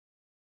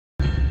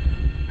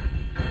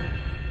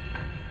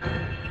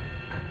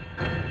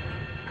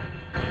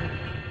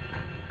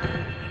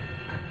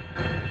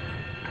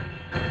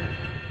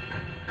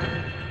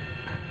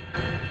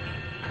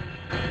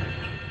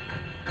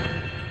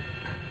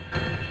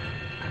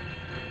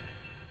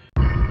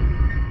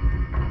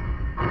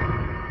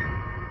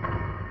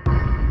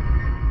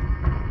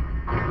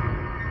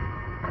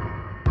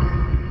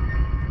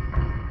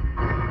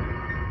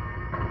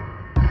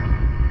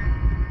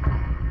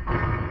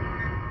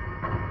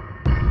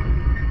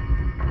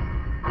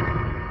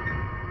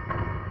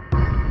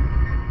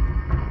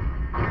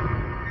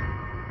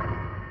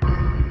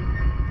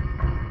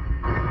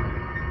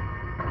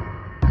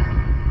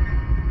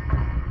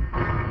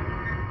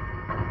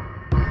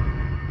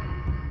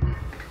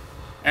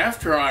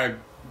After I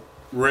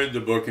read the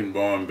book in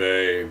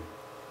Bombay,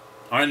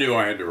 I knew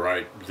I had to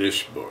write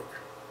this book.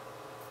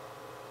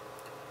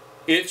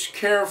 It's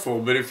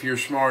careful, but if you're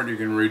smart, you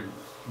can read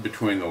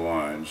between the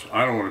lines.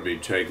 I don't want to be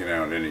taken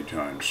out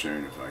anytime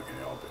soon if I can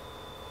help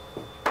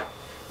it.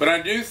 But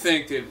I do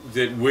think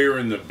that we're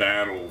in the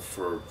battle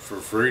for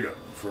freedom,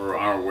 for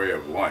our way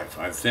of life.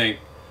 I think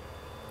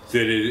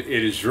that it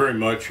is very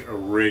much a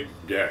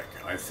rigged deck.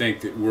 I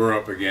think that we're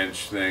up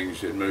against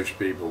things that most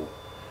people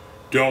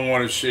don't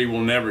want to see,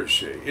 will never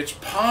see. It's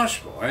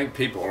possible. I think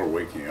people are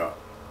waking up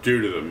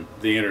due to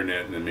the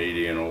internet and the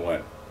media and all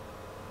that,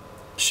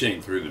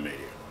 seeing through the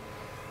media.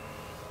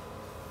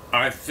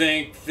 I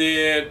think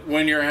that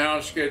when your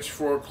house gets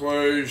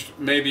foreclosed,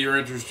 maybe you're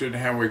interested in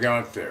how we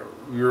got there.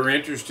 You're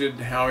interested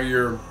in how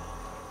your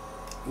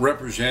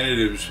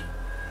representatives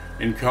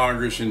in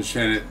Congress and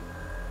Senate,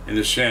 in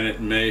the Senate,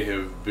 may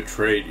have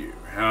betrayed you.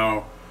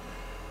 How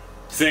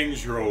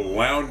things are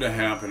allowed to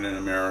happen in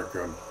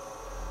America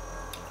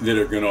that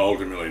are going to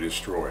ultimately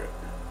destroy it.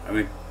 I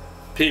think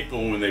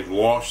people, when they've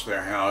lost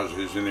their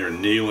houses and they're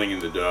kneeling in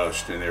the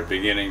dust and they're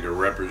beginning to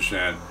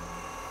represent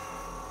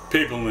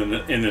people in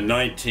the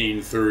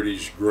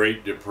 1930s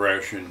Great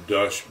Depression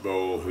Dust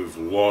Bowl who've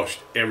lost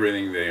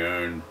everything they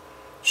own,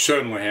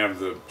 suddenly have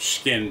the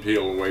skin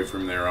peel away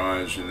from their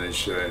eyes and they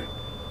say,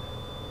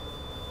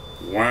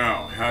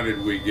 wow, how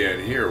did we get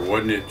here?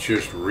 Wasn't it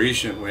just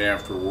recently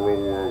after World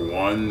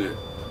War I that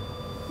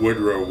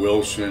Woodrow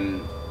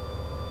Wilson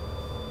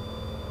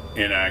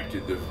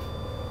enacted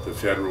the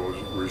Federal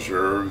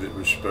Reserve that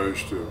was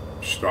supposed to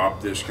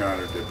stop this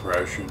kind of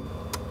depression?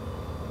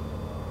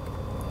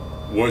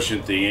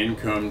 Wasn't the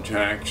income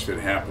tax that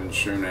happened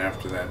soon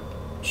after that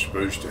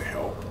supposed to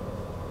help?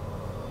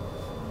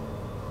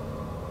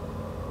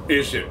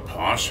 Is it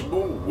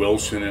possible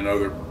Wilson and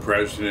other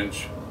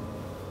presidents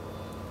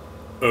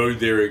owed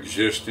their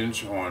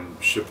existence on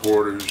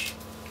supporters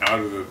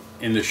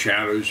in the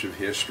shadows of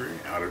history,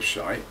 out of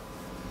sight?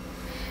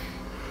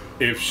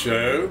 If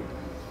so,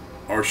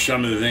 are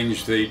some of the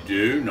things they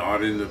do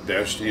not in the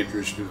best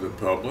interest of the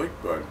public,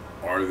 but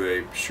are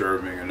they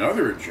serving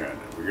another agenda?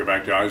 We go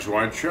back to Eyes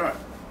Wide Shut,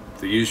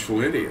 the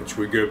useful idiots.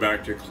 We go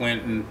back to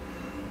Clinton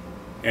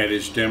at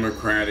his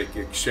Democratic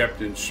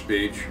acceptance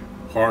speech,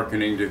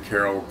 hearkening to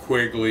Carroll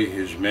Quigley,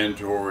 his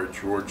mentor at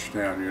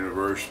Georgetown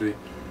University,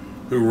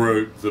 who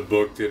wrote the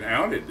book that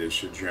outed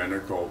this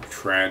agenda called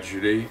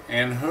Tragedy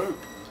and Hope.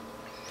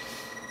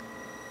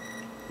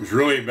 It was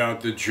really about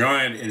the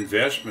giant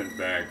investment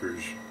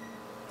bankers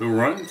who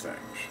run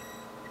things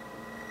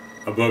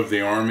above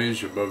the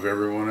armies, above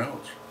everyone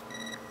else.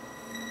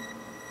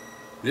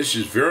 This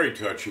is very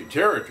touchy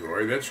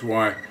territory. That's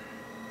why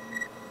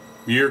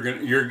you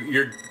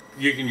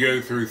can go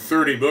through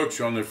 30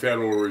 books on the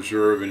Federal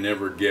Reserve and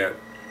never get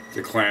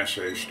the Class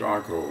A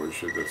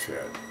stockholders of the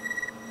Fed.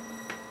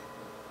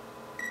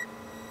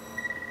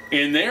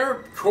 In their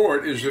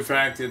court is the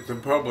fact that the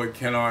public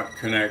cannot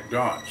connect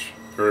dots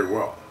very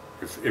well,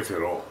 if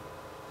at all.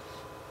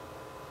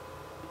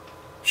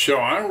 So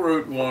I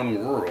wrote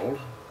One World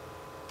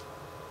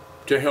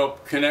to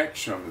help connect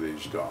some of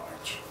these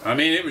dots. I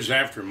mean, it was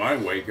after my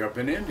wake up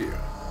in India.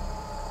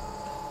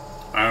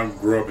 I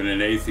grew up in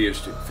an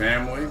atheistic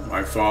family.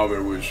 My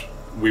father was,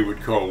 we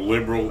would call,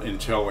 liberal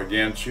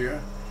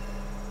intelligentsia.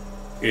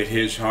 At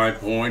his high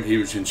point, he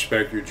was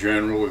Inspector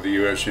General of the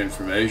U.S.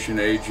 Information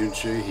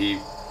Agency. He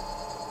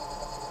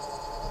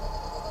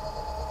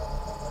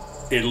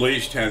at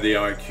least had the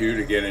IQ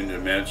to get into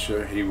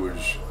Mensa. He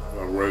was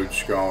a Rhodes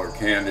Scholar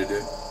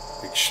candidate,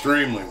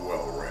 extremely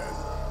well read.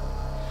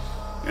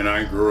 And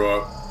I grew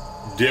up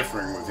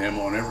differing with him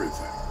on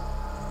everything.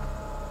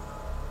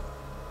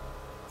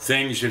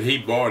 Things that he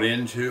bought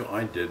into,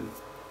 I didn't.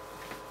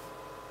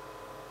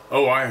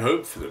 Oh, I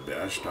hope for the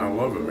best. I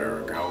love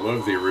America. I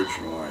love the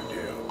original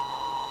idea.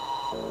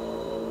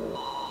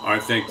 I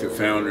think the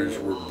founders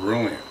were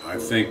brilliant. I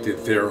think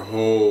that their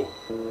whole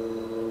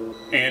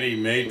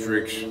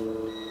anti-matrix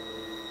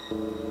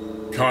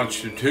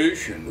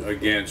constitution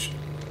against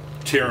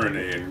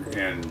tyranny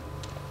and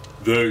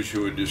those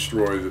who would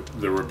destroy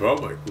the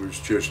Republic was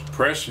just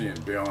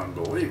prescient beyond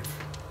belief.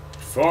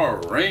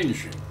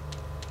 Far-ranging.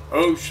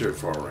 Oh, so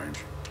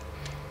far-ranging.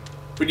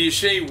 But you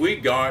see, we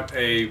got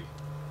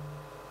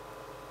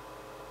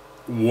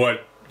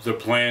what the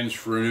plans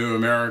for a new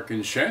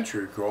American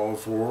century call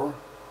for,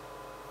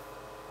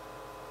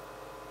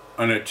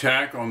 an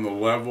attack on the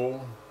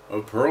level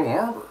of Pearl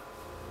Harbor.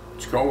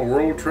 It's called the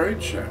World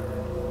Trade Center.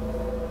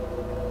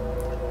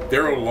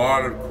 There are a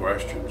lot of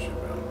questions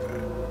about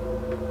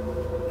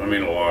that. I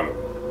mean, a lot of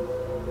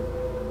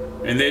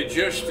them. And they'd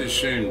just as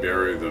soon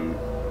bury them.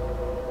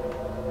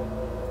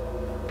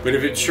 But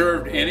if it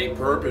served any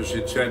purpose,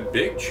 it's that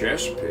big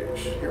chess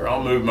piece. Here,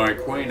 I'll move my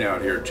queen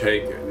out here,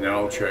 take it, and then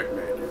I'll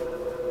checkmate you.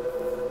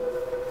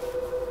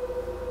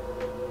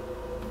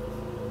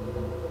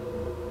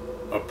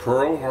 A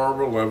Pearl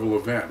Harbor level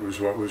event was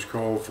what was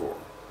called for.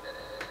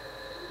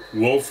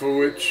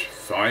 Wolfowitz,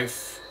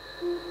 Fife,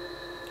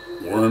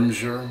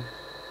 Wormser,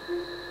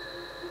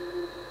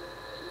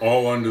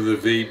 all under the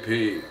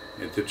VP,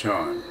 at the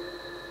time,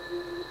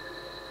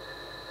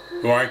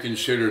 who I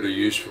considered a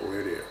useful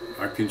idiot.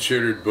 I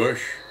considered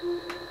Bush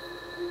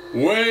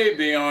way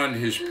beyond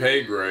his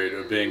pay grade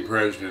of being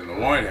president of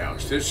the White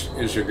House. This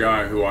is a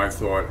guy who I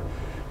thought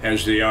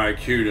has the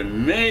IQ to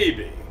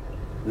maybe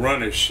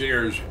run a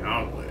Sears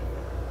outlet,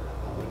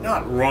 but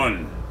not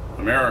run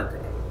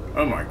America.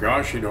 Oh my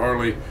gosh, he'd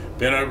hardly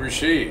been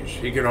overseas.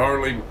 He could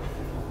hardly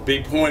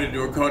be pointed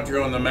to a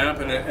country on the map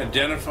and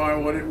identify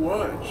what it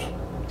was.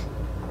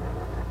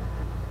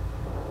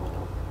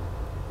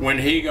 When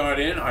he got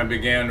in, I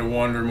began to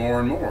wonder more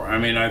and more. I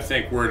mean, I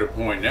think we're at a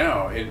point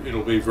now,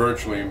 it'll be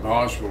virtually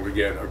impossible to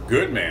get a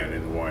good man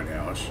in the White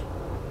House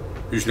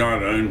who's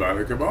not owned by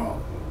the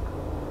cabal.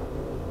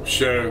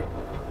 So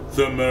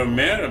the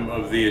momentum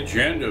of the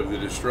agenda of the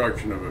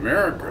destruction of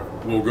America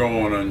will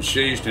go on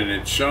unceased, and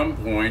at some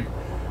point,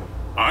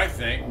 I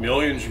think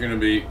millions are going to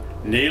be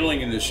kneeling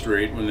in the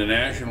street when the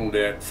national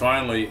debt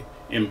finally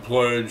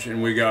implodes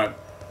and we got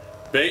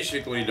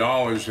basically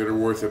dollars that are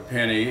worth a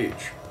penny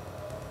each.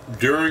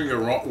 During the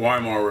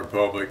Weimar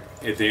Republic,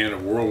 at the end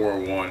of World War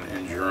I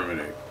in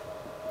Germany,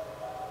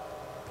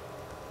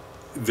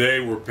 they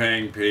were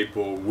paying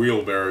people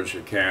wheelbarrows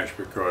of cash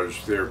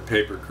because their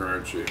paper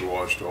currency had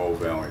lost all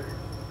value.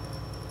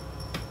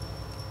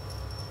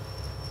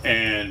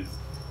 And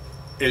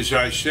as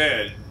I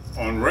said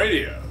on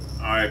radio,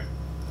 I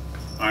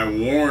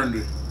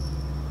warned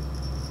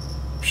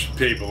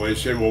people. They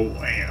said, well,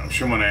 you know,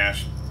 someone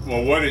asked,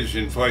 well, what is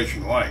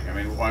inflation like? I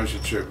mean, why is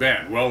it so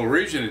bad? Well, the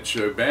reason it's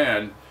so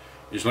bad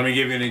is, let me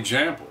give you an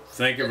example.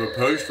 Think of a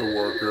postal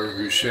worker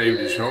who saved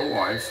his whole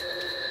life.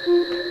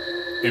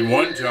 At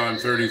one time,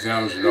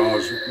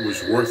 $30,000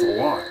 was worth a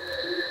lot.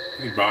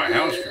 You could buy a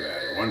house for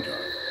that at one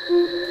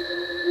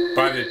time.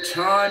 By the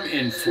time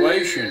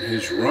inflation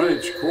has run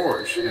its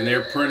course and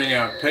they're printing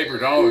out paper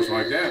dollars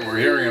like that, we're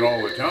hearing it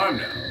all the time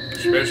now,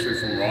 especially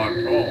from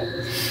Ron Paul,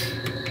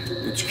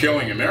 it's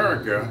killing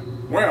America.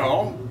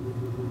 Well,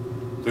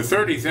 the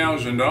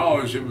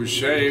 $30,000 that was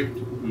saved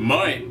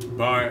might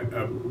buy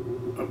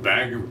a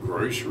bag of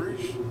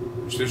groceries.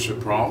 Is this a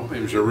problem?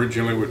 It was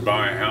originally would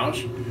buy a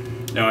house.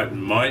 Now it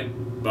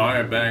might buy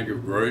a bag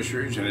of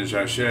groceries. And as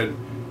I said,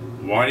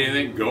 why do you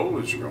think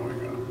gold is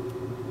going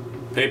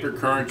up? Paper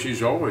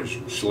currency's always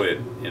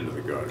slid into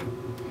the gutter.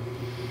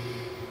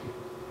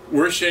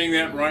 We're seeing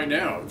that right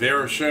now.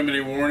 There are so many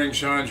warning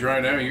signs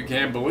right now, you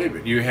can't believe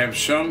it. You have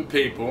some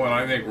people, and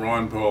I think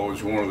Ron Paul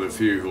is one of the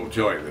few who will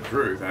tell you the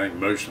truth. I think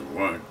most of them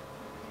won't.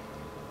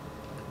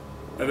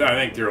 I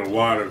think there are a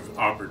lot of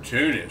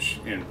opportunists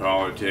in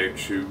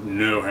politics who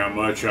know how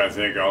much I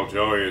think I'll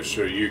tell you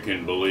so you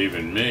can believe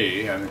in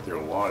me. I think there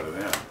are a lot of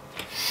them.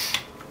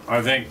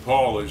 I think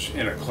Paul is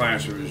in a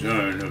class of his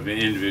own of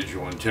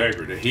individual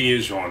integrity. He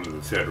is on to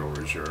the Federal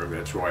Reserve.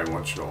 That's why he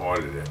wants to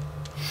audit it.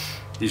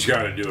 He's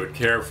got to do it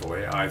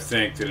carefully. I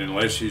think that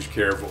unless he's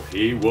careful,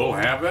 he will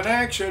have an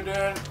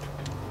accident.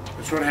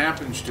 That's what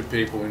happens to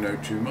people who know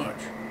too much.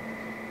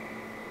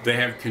 They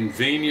have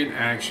convenient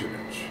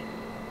accidents.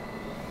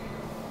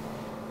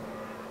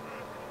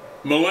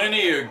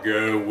 Millennia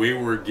ago, we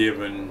were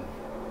given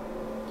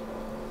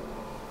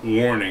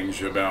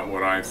warnings about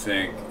what I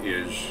think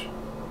is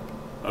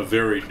a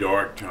very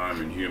dark time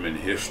in human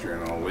history,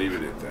 and I'll leave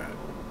it at that.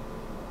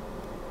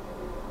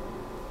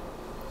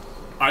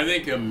 I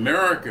think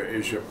America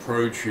is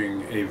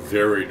approaching a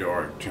very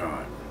dark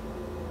time.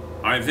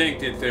 I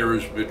think that there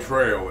is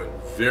betrayal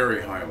at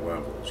very high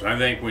levels. I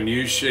think when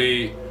you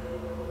see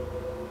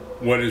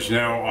what is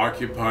now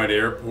occupied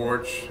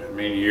airports, I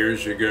mean,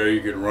 years ago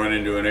you could run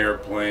into an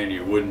airplane,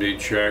 you wouldn't be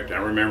checked. I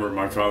remember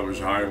my father was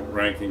a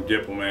high-ranking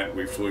diplomat.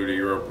 We flew to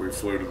Europe, we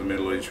flew to the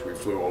Middle East, we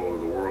flew all over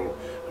the world.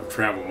 I've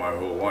traveled my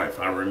whole life.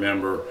 I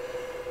remember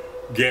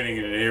getting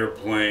in an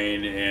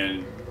airplane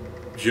and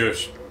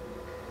just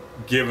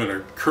given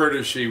a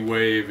courtesy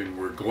wave and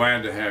we're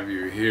glad to have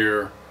you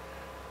here.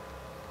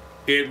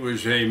 It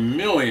was a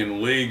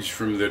million leagues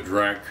from the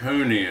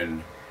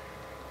draconian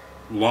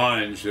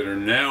lines that are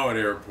now at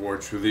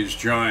airports with these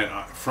giant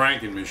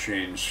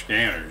Franken-machine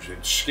scanners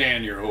that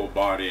scan your whole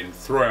body and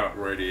throw out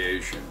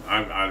radiation.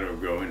 I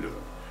don't go into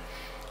them.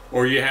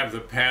 Or you have the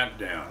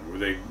pat-down where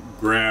they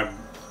grab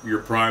your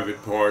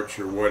private parts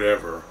or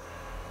whatever.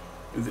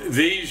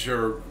 These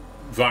are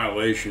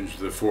violations of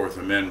the Fourth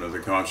Amendment of the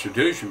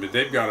Constitution, but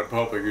they've got a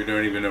public who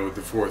don't even know what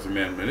the Fourth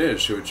Amendment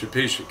is, so it's a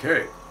piece of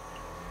cake.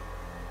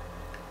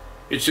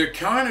 It's the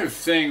kind of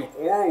thing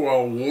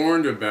Orwell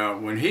warned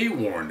about when he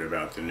warned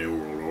about the New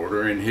World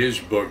Order in his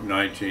book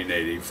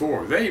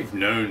 1984. They've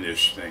known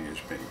this thing has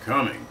been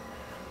coming,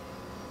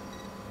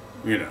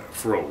 you know,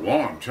 for a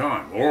long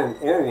time.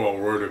 Orwell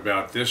wrote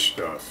about this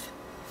stuff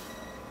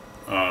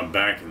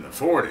back in the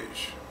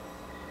 40s.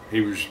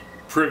 He was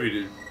privy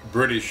to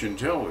British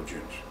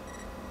intelligence.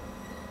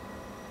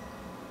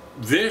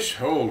 This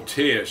whole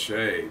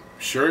TSA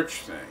search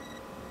thing,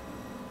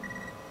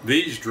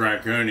 these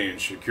draconian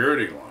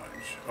security lines,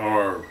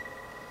 are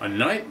a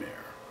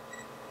nightmare.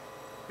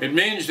 It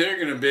means they're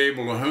going to be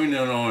able to hone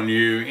in on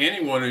you.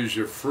 Anyone who's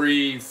a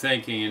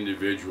free-thinking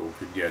individual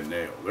could get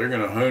nailed. They're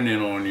going to hone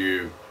in on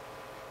you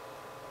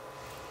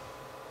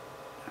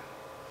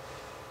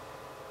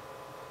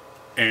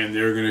And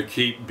they're going to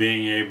keep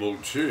being able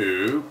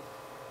to,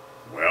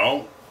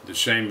 well, the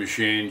same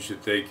machines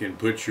that they can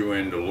put you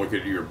in to look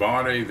at your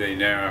body, they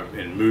now have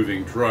in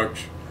moving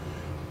trucks,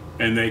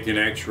 and they can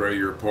x-ray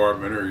your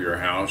apartment or your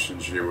house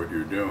and see what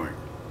you're doing.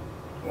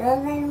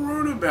 Orwell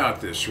wrote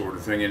about this sort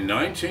of thing in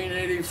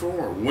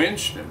 1984.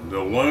 Winston, the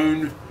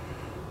lone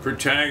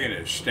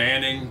protagonist,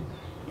 standing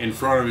in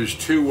front of his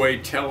two-way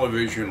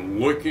television,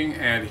 looking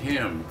at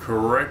him,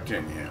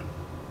 correcting him.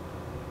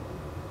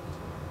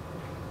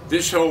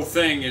 This whole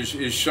thing is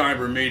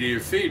cyber media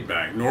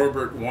feedback.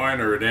 Norbert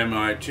Weiner at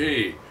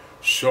MIT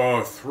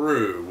saw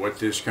through what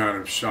this kind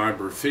of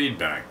cyber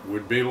feedback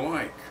would be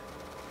like.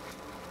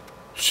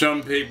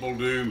 Some people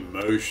do,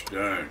 most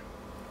don't.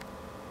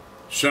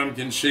 Some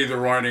can see the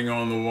writing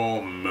on the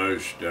wall,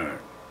 most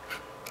don't.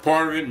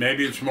 Part of it,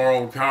 maybe it's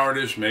moral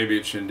cowardice, maybe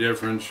it's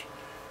indifference,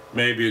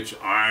 maybe it's,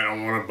 I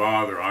don't want to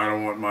bother, I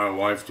don't want my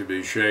life to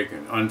be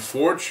shaken.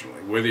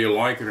 Unfortunately, whether you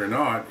like it or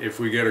not, if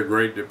we get a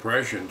Great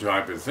Depression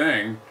type of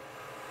thing,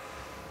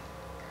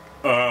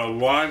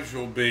 lives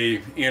will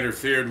be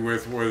interfered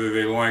with whether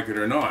they like it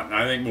or not. And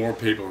I think more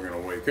people are going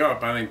to wake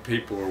up. I think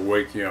people are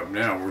waking up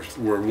now.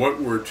 Where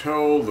what we're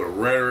told, the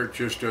rhetoric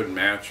just doesn't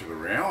match the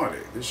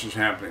reality. This is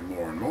happening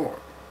more and more.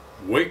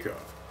 Wake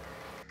up.